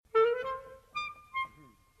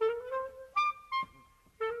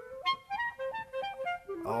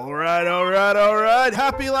All right.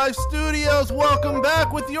 Happy Life Studios, welcome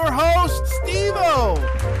back with your host, Steve-O.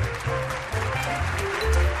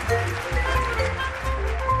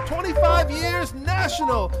 25 years,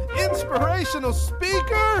 national inspirational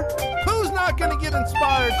speaker. Who's not going to get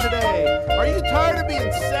inspired today? Are you tired of being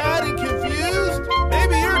sad and confused?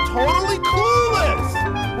 Maybe you're totally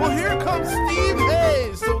clueless. Well, here comes Steve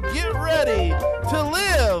Hayes, so get ready to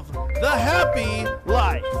live the happy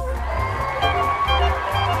life.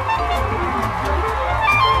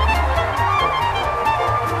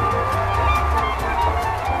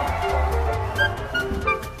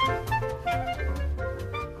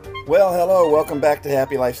 Well, hello. Welcome back to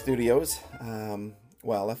Happy Life Studios.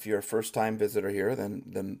 Well, if you're a first-time visitor here,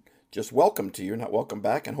 then just welcome to you, not welcome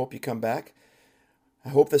back, and hope you come back. I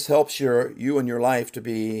hope this helps you and your life to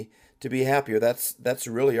be happier. That's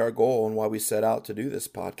really our goal and why we set out to do this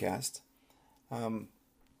podcast.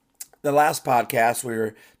 The last podcast we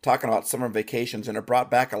were talking about summer vacations, and it brought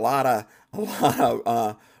back a lot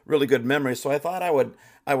of really good memories. So I thought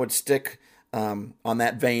I would stick on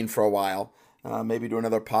that vein for a while. Maybe do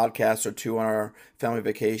another podcast or two on our family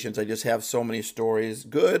vacations. I just have so many stories,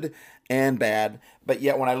 good and bad. But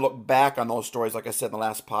yet when I look back on those stories, like I said in the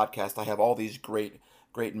last podcast, I have all these great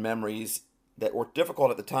memories that were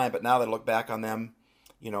difficult at the time. But now that I look back on them,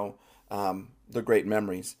 they're great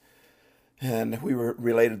memories. And we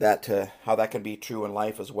related that to how that can be true in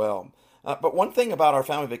life as well. But one thing about our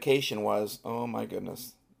family vacation was, oh my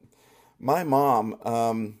goodness, my mom,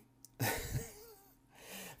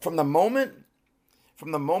 from the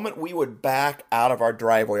moment we would back out of our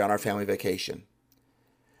driveway on our family vacation,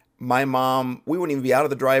 my mom, we wouldn't even be out of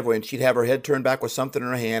the driveway, and she'd have her head turned back with something in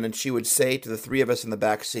her hand, and she would say to the three of us in the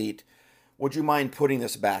back seat, "Would you mind putting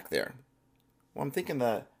this back there?" Well, I'm thinking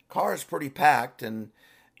the car is pretty packed, and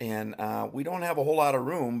we don't have a whole lot of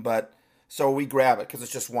room, but so we grab it because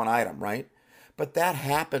it's just one item, right? But that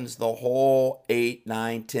happens the whole 8,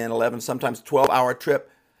 9, 10, 11, sometimes 12-hour trip.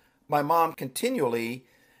 My mom continually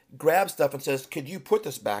grabs stuff and says, "Could you put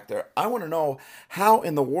this back there?" I want to know, how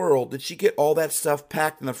in the world did she get all that stuff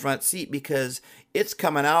packed in the front seat? Because it's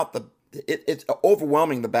coming out, it's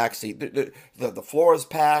overwhelming the back seat. The floor is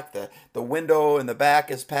packed, the window in the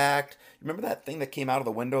back is packed. Remember that thing that came out of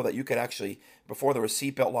the window that you could actually, before there were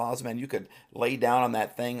seatbelt laws, man, you could lay down on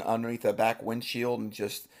that thing underneath the back windshield and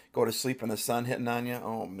just go to sleep when the sun hitting on you?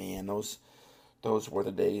 Oh man, those were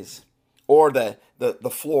the days. Or the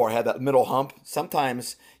floor had that middle hump.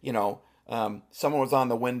 Sometimes, someone was on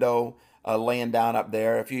the window laying down up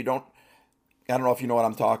there. I don't know if you know what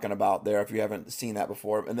I'm talking about there, if you haven't seen that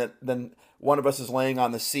before. And then one of us is laying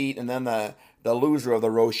on the seat, and then the loser of the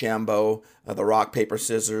Rochambeau, the rock, paper,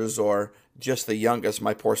 scissors, or just the youngest,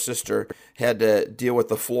 my poor sister, had to deal with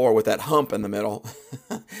the floor with that hump in the middle.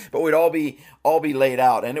 But we'd all be laid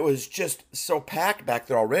out, and it was just so packed back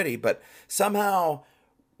there already. But somehow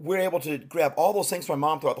we're able to grab all those things from my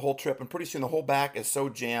mom throughout the whole trip, and pretty soon the whole back is so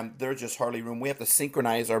jammed, there's just hardly room. We have to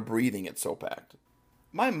synchronize our breathing. It's so packed.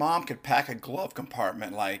 My mom could pack a glove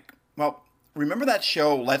compartment remember that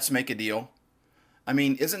show, Let's Make a Deal? I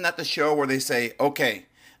mean, isn't that the show where they say, okay,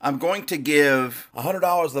 I'm going to give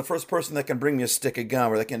 $100 to the first person that can bring me a stick of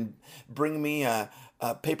gum, or they can bring me a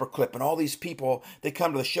paper clip, and all these people, they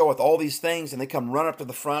come to the show with all these things, and they come run up to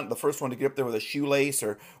the front, the first one to get up there with a shoelace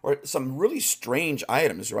or some really strange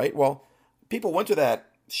items, right? Well, people went to that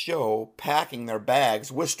show packing their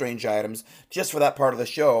bags with strange items just for that part of the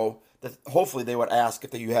show, that hopefully they would ask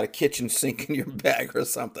if you had a kitchen sink in your bag or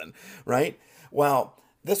something, right? Well,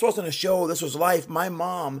 this wasn't a show, this was life. My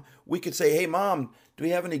mom, we could say, "Hey mom, do we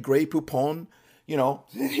have any Grey Poupon?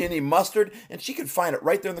 Any mustard?" And she could find it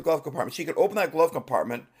right there in the glove compartment. She could open that glove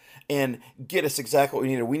compartment and get us exactly what we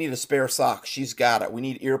needed. We need a spare sock. She's got it. We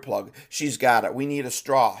need earplug. She's got it. We need a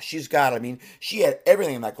straw. She's got it. I mean, she had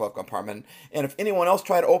everything in that glove compartment. And if anyone else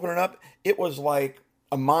tried to open it up, it was like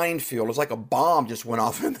a minefield. It was like a bomb just went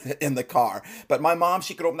off in the car. But my mom,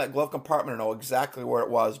 she could open that glove compartment and know exactly where it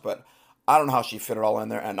was. But I don't know how she fit it all in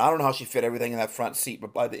there, and I don't know how she fit everything in that front seat.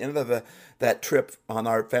 But by the end of that trip on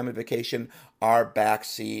our family vacation, our back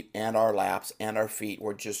seat and our laps and our feet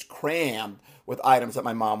were just crammed with items that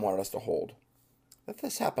my mom wanted us to hold. But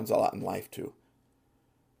this happens a lot in life too.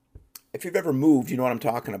 If you've ever moved, you know what I'm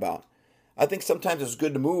talking about. I think sometimes it's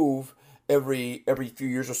good to move every few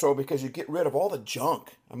years or so, because you get rid of all the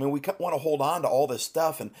junk. I mean, we want to hold on to all this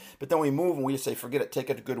stuff, but then we move and we just say, forget it, take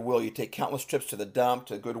it to Goodwill. You take countless trips to the dump,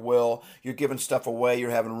 to Goodwill. You're giving stuff away.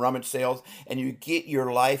 You're having rummage sales, and you get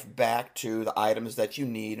your life back to the items that you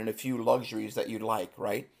need and a few luxuries that you like,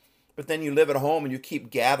 right? But then you live at home and you keep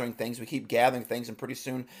gathering things. We keep gathering things, and pretty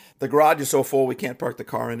soon the garage is so full we can't park the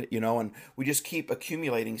car in it, and we just keep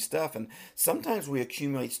accumulating stuff. And sometimes we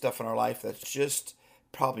accumulate stuff in our life that's just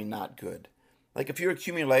probably not good. Like if you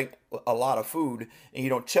accumulate a lot of food and you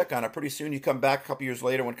don't check on it, pretty soon you come back a couple years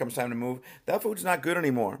later when it comes time to move, that food's not good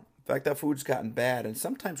anymore. In fact, that food's gotten bad. And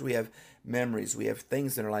sometimes we have memories, we have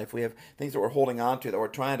things in our life, we have things that we're holding on to that we're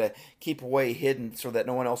trying to keep away hidden so that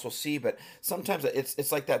no one else will see. But sometimes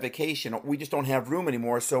it's like that vacation. We just don't have room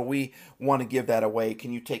anymore, so we want to give that away.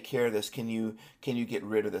 Can you take care of this? Can you get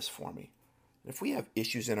rid of this for me? If we have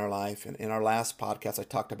issues in our life, and in our last podcast I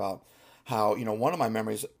talked about how, one of my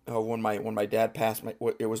memories when my dad passed,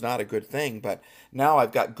 it was not a good thing, but now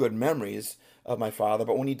I've got good memories of my father.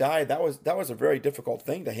 But when he died, that was a very difficult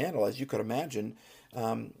thing to handle, as you could imagine.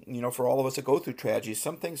 For all of us that go through tragedy,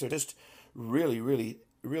 some things are just really, really,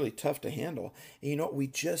 really tough to handle. And we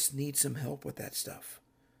just need some help with that stuff.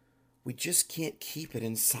 We just can't keep it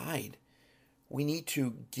inside. We need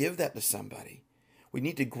to give that to somebody. We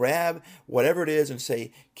need to grab whatever it is and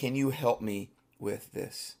say, can you help me with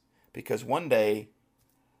this? Because one day,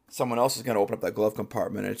 someone else is going to open up that glove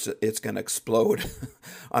compartment and it's going to explode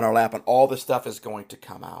on our lap, and all this stuff is going to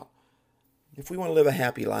come out. If we want to live a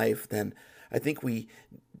happy life, then I think we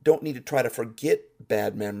don't need to try to forget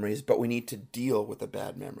bad memories, but we need to deal with the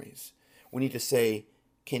bad memories. We need to say,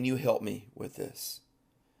 can you help me with this?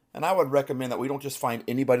 And I would recommend that we don't just find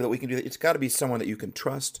anybody that we can do that. It's got to be someone that you can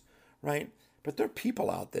trust, right? But there are people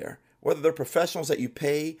out there, whether they're professionals that you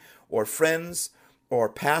pay or friends or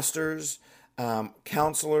pastors,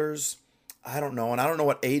 counselors, I don't know. And I don't know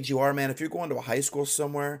what age you are, man. If you're going to a high school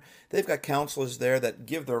somewhere, they've got counselors there that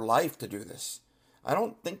give their life to do this. I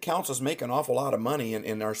don't think counselors make an awful lot of money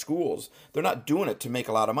in our schools. They're not doing it to make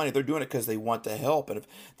a lot of money. They're doing it because they want to help. And if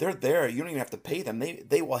they're there, you don't even have to pay them.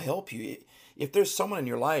 They will help you. If there's someone in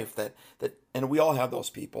your life that, and we all have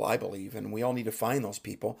those people, I believe, and we all need to find those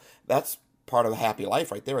people. That's part of the happy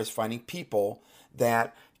life right there, is finding people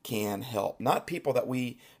that can help. Not people that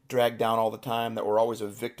we drag down all the time, that we're always a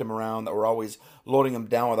victim around, that we're always loading them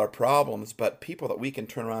down with our problems, but people that we can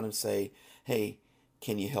turn around and say, hey,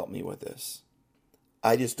 can you help me with this?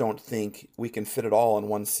 I just don't think we can fit it all in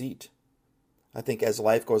one seat. I think as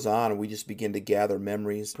life goes on and we just begin to gather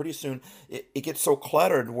memories, pretty soon it gets so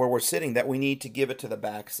cluttered where we're sitting that we need to give it to the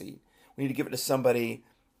back seat. We need to give it to somebody.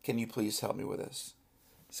 Can you please help me with this?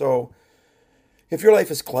 So if your life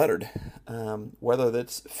is cluttered, whether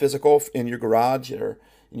that's physical in your garage or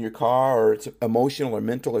in your car, or it's emotional or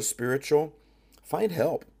mental or spiritual, find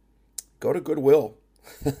help. Go to Goodwill.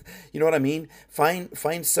 You know what I mean?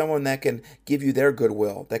 Find someone that can give you their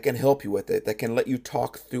goodwill, that can help you with it, that can let you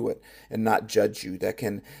talk through it and not judge you, that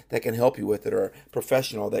can help you with it, or a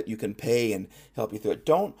professional that you can pay and help you through it.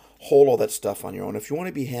 Don't hold all that stuff on your own. If you want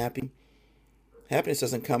to be happy, happiness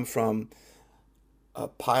doesn't come from a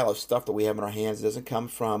pile of stuff that we have in our hands. It doesn't come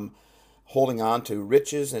from holding on to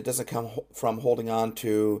riches, and it doesn't come from holding on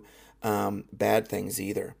to bad things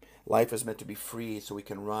either. Life is meant to be free so we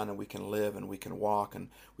can run and we can live and we can walk and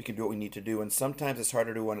we can do what we need to do. And sometimes it's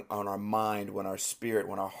harder to do on our mind, when our spirit,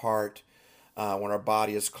 when our heart, when our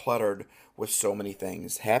body is cluttered with so many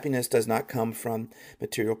things. Happiness does not come from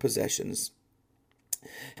material possessions.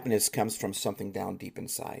 Happiness comes from something down deep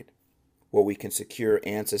inside, where we can secure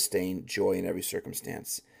and sustain joy in every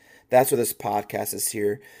circumstance. That's what this podcast is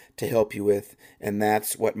here to help you with, and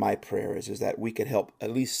that's what my prayer is that we could help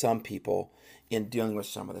at least some people in dealing with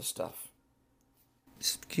some of this stuff.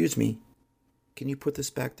 Excuse me, can you put this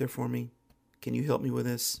back there for me? Can you help me with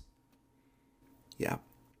this? Yeah,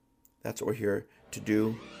 that's what we're here to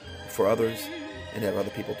do for others and have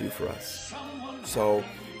other people do for us. So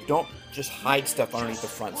don't just hide stuff underneath the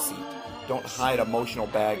front seat. Don't hide emotional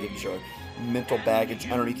baggage or mental baggage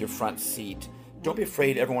underneath your front seat. Don't be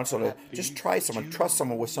afraid every once in a while. Just try someone, trust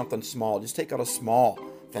someone with something small. Just take out a small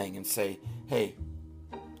thing and say, hey,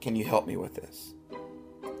 can you help me with this?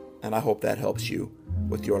 And I hope that helps you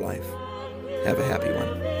with your life. Have a happy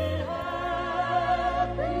one.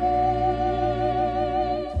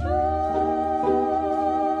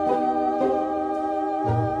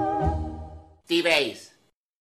 T-Base.